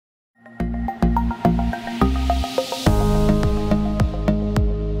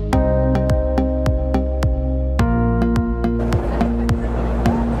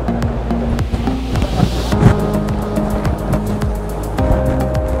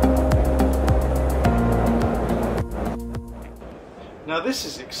Now this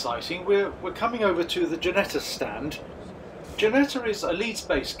is exciting. We're coming over to the Ginetta Stand. Ginetta is a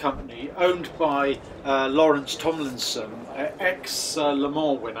Leeds-based company owned by Lawrence Tomlinson, ex-Le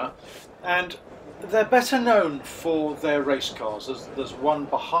Mans winner, and they're better known for their race cars. There's one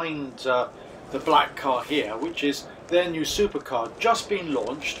behind the black car here, which is their new supercar, just been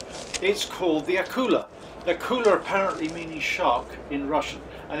launched. It's called the Akula. Akula apparently meaning shark in Russian,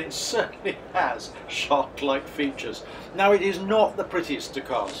 and it certainly has shark-like features. Now, it is not the prettiest of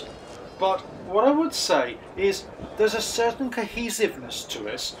cars, but what I would say is there's a certain cohesiveness to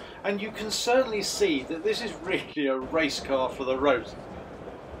it, and you can certainly see that this is really a race car for the road.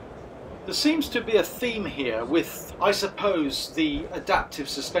 There seems to be a theme here with, I suppose, the adaptive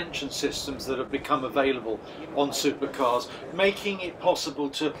suspension systems that have become available on supercars, making it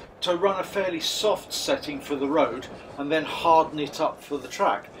possible to run a fairly soft setting for the road and then harden it up for the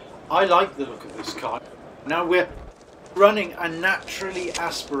track. I like the look of this car. Now we're running a naturally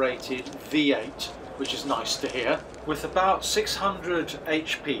aspirated V8, which is nice to hear, with about 600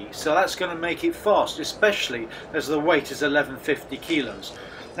 HP, so that's going to make it fast, especially as the weight is 1150 kilos.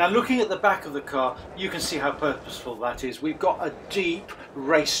 Now looking at the back of the car, you can see how purposeful that is. We've got a deep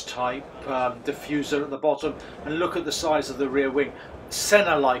race type diffuser at the bottom, and look at the size of the rear wing.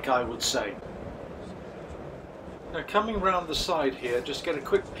 Senna-like, I would say. Now coming round the side here, just get a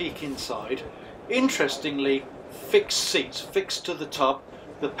quick peek inside. Interestingly, fixed seats, fixed to the tub.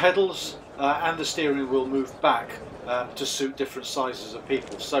 The pedals and the steering wheel move back to suit different sizes of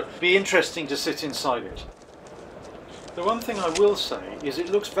people, so it'll be interesting to sit inside it. The one thing I will say is it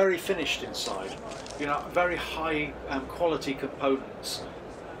looks very finished inside, you know, very high quality components.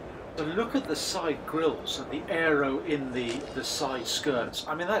 So look at the side grills and the aero in the side skirts.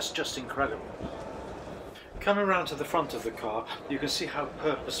 I mean, that's just incredible. Coming around to the front of the car, you can see how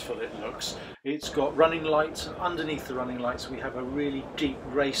purposeful it looks. It's got running lights, and underneath the running lights we have a really deep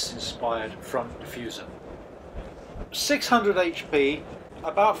race-inspired front diffuser. 600 HP,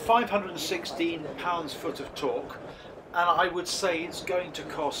 about 516 pounds-foot of torque, and I would say it's going to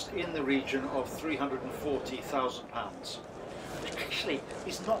cost in the region of £340,000. Which actually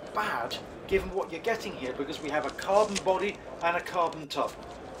is not bad given what you're getting here, because we have a carbon body and a carbon tub.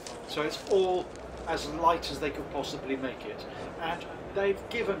 So it's all as light as they could possibly make it. And they've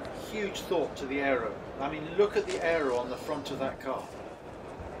given huge thought to the aero. I mean, look at the aero on the front of that car.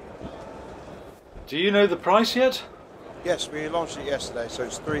 Do you know the price yet? Yes, we launched it yesterday, so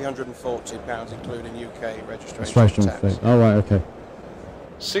it's £340 including UK registration tax. Oh right, okay.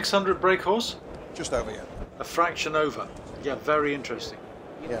 600 brake horse? Just over, yeah. A fraction over. Yeah, very interesting.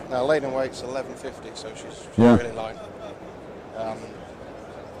 Yeah, now laden weight's 1150, so she's really light.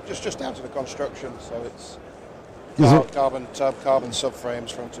 Just down to the construction, so it's carbon tub, carbon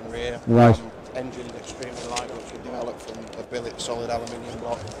subframes front and rear. Right. Engine extremely light, which we developed from a billet solid aluminium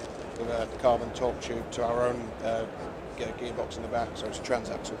block with a carbon torque tube to our own gearbox in the back, so it's a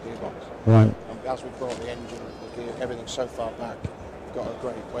transaxle gearbox. Right. And as we've brought the engine, the gear, everything so far back, we've got a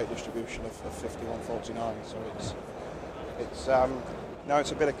great weight distribution of 5149. So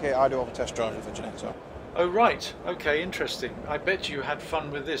it's a bit of kit. I do all the test driving for Ginetta. Oh right, okay, interesting. I bet you had fun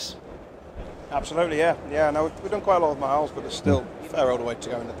with this. Absolutely, yeah. Yeah, no, we've done quite a lot of miles, but there's still a fair old way to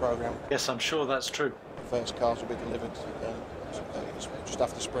go in the programme. Yes, I'm sure that's true. The first cars will be delivered just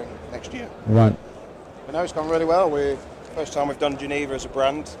after spring next year. Right. But no, it's gone really well. First time we've done Geneva as a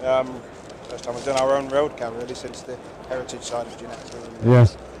brand. First time we've done our own road car really since the heritage side of Ginetta.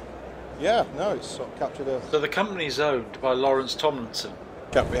 Yes. Yeah, no, it's sort of captured a... So the company's owned by Lawrence Tomlinson.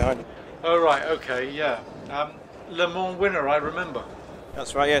 Chap behind it. Oh right, okay, yeah. Le Mans winner, I remember.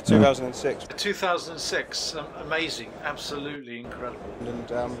 That's right, yeah, 2006. 2006, amazing, absolutely incredible.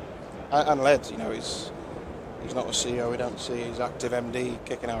 And led, you know, he's not a CEO, we don't see his active MD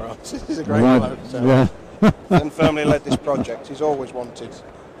kicking our arse. He's a great bloke. So and firmly led this project. He's always wanted.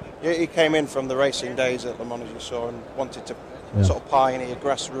 He came in from the racing days at Le Mans, as you saw, and wanted to sort of pioneer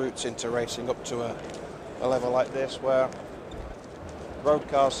grassroots into racing up to a level like this, where road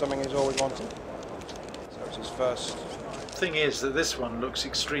cars something he's always wanted. So it's his first. Thing is that this one looks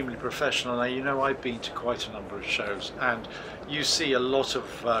extremely professional. Now, you know, I've been to quite a number of shows, and you see a lot of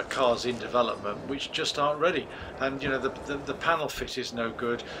cars in development which just aren't ready, and you know, the panel fit is no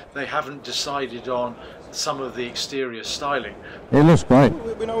good. They haven't decided on some of the exterior styling. It looks great.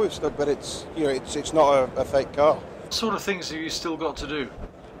 We know it's but it's, you know, it's not a fake car. What sort of things have you still got to do?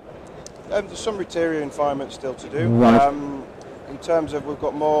 There's some interior refinement still to do. Right. In terms of, we've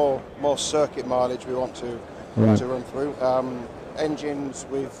got more circuit mileage we want to run through. Engines,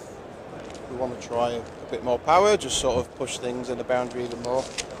 we want to try a bit more power, just sort of push things in the boundary even more.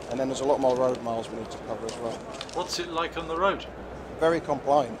 And then there's a lot more road miles we need to cover as well. What's it like on the road? very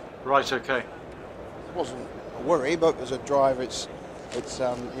compliant. Right, okay. It wasn't a worry, but as a driver, it's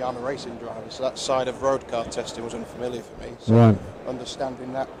yeah, I'm a racing driver, so that side of road car testing was unfamiliar for me. So Right.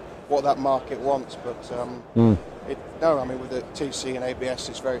 understanding that, what that market wants, but no, I mean with the TC and ABS,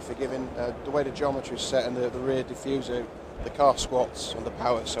 it's very forgiving. The way the geometry is set and the rear diffuser, the car squats under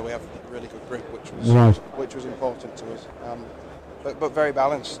power, so we have really good grip, which was important to us. But very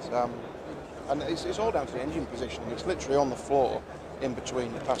balanced, and it's all down to the engine positioning. It's literally on the floor, in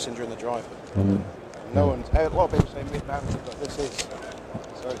between the passenger and the driver. No one's. A lot of people say mid-mountain, but this is.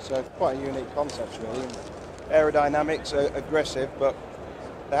 So it's quite a unique concept, really. And aerodynamics are aggressive, but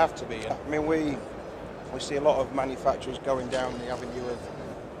they have to be. I mean, we see a lot of manufacturers going down the avenue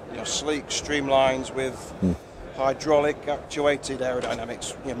of sleek streamlines with hydraulic actuated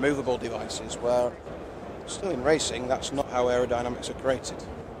aerodynamics, movable devices. Where still in racing, that's not how aerodynamics are created.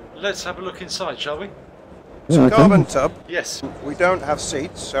 Let's have a look inside, shall we? It's a carbon tub. Yes. We don't have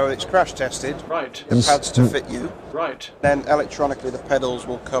seats, so it's crash tested. Right. The pads to fit you. Right. Then electronically the pedals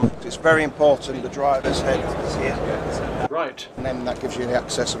will come. It's very important the driver's head is here. Right. And then that gives you the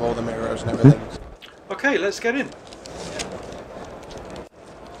access of all the mirrors and everything. Okay, let's get in.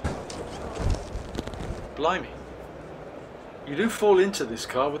 Blimey. You do fall into this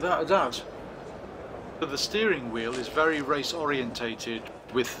car without a doubt. But the steering wheel is very race orientated,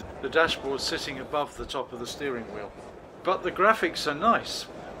 with the dashboard sitting above the top of the steering wheel. But the graphics are nice,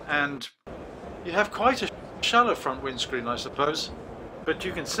 and you have quite a shallow front windscreen, I suppose. But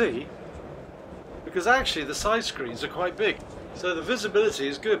you can see, because actually the side screens are quite big, so the visibility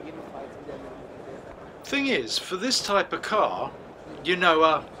is good. Thing is, for this type of car,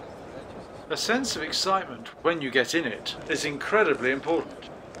 a sense of excitement when you get in it is incredibly important.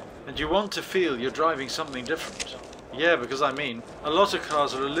 And you want to feel you're driving something different. Yeah, because I mean, a lot of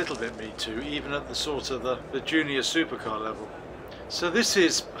cars are a little bit Me Too, even at the sort of the junior supercar level. So this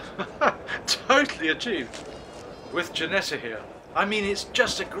is totally achieved with Ginetta here. I mean, it's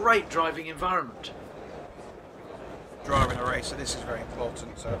just a great driving environment. Driving a racer, this is very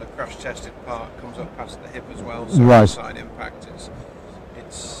important. So the crash tested part comes up past the hip as well. So right. Side impact, it's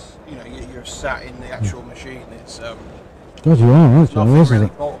you're sat in the actual machine. It's God, you are, aren't you? Nothing really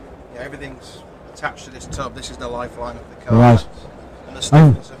important. Everything's attached to this tub. This is the lifeline of the car. Right. And the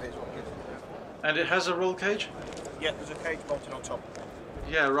stiffness of it is what gives it that. And it has a roll cage? Yeah, there's a cage bolted on top.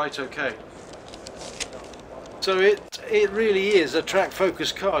 Yeah, right, okay. So it really is a track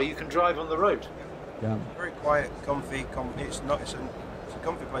focused car you can drive on the road. Yeah. Very quiet, comfy. It's a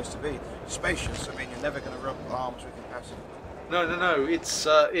comfy place to be. Spacious. I mean, you're never going to rub arms with your passenger. No.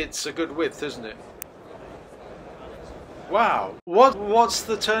 It's a good width, isn't it? Wow. What's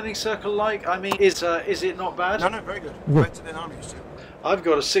the turning circle like? I mean, is it not bad? No, very good. Better than I'm used to. I've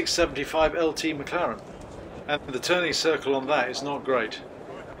got a 675 LT McLaren, and the turning circle on that is not great.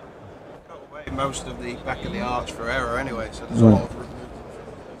 Cut away most of the back of the arch for error anyway, so there's a lot of room.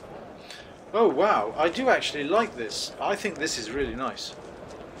 Oh wow, I do actually like this. I think this is really nice.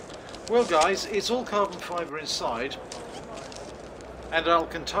 Well guys, it's all carbon fibre inside and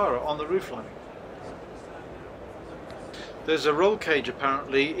Alcantara on the roof lining. There's a roll cage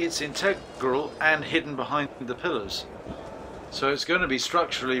apparently, it's integral and hidden behind the pillars. So it's going to be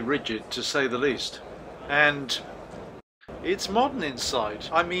structurally rigid to say the least. And it's modern inside.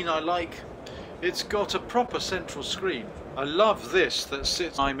 I mean, it's got a proper central screen. I love this that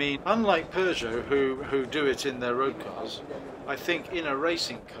sits, unlike Peugeot who do it in their road cars, I think in a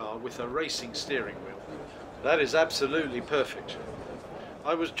racing car with a racing steering wheel. That is absolutely perfect.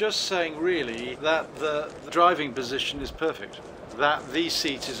 I was just saying really that the driving position is perfect, that the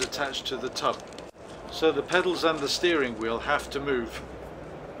seat is attached to the tub. So the pedals and the steering wheel have to move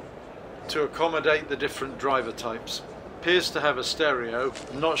to accommodate the different driver types. Appears to have a stereo.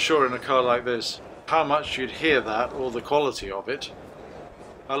 I'm not sure in a car like this how much you'd hear that or the quality of it.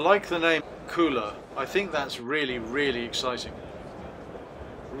 I like the name Akula. I think that's really, really exciting.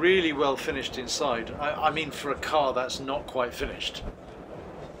 Really well finished inside. I mean, for a car that's not quite finished.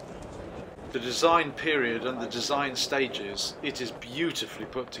 The design period and the design stages, it is beautifully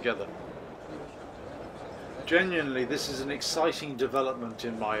put together. Genuinely, this is an exciting development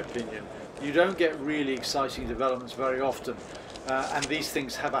in my opinion. You don't get really exciting developments very often, and these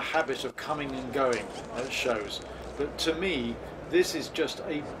things have a habit of coming and going at shows. But to me, this is just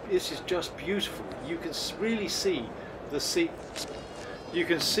beautiful. You can really see the seats. You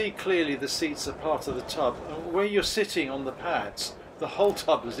can see clearly the seats are part of the tub, and where you're sitting on the pads, the whole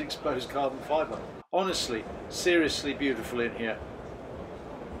tub is exposed carbon fibre. Honestly, seriously beautiful in here.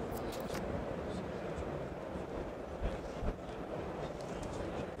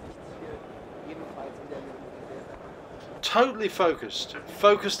 totally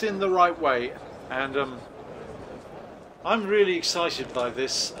focused in the right way, and I'm really excited by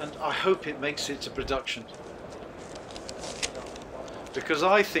this, and I hope it makes it to production, because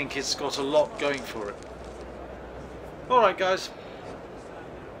I think it's got a lot going for it. Alright guys,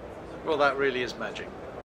 well that really is magic.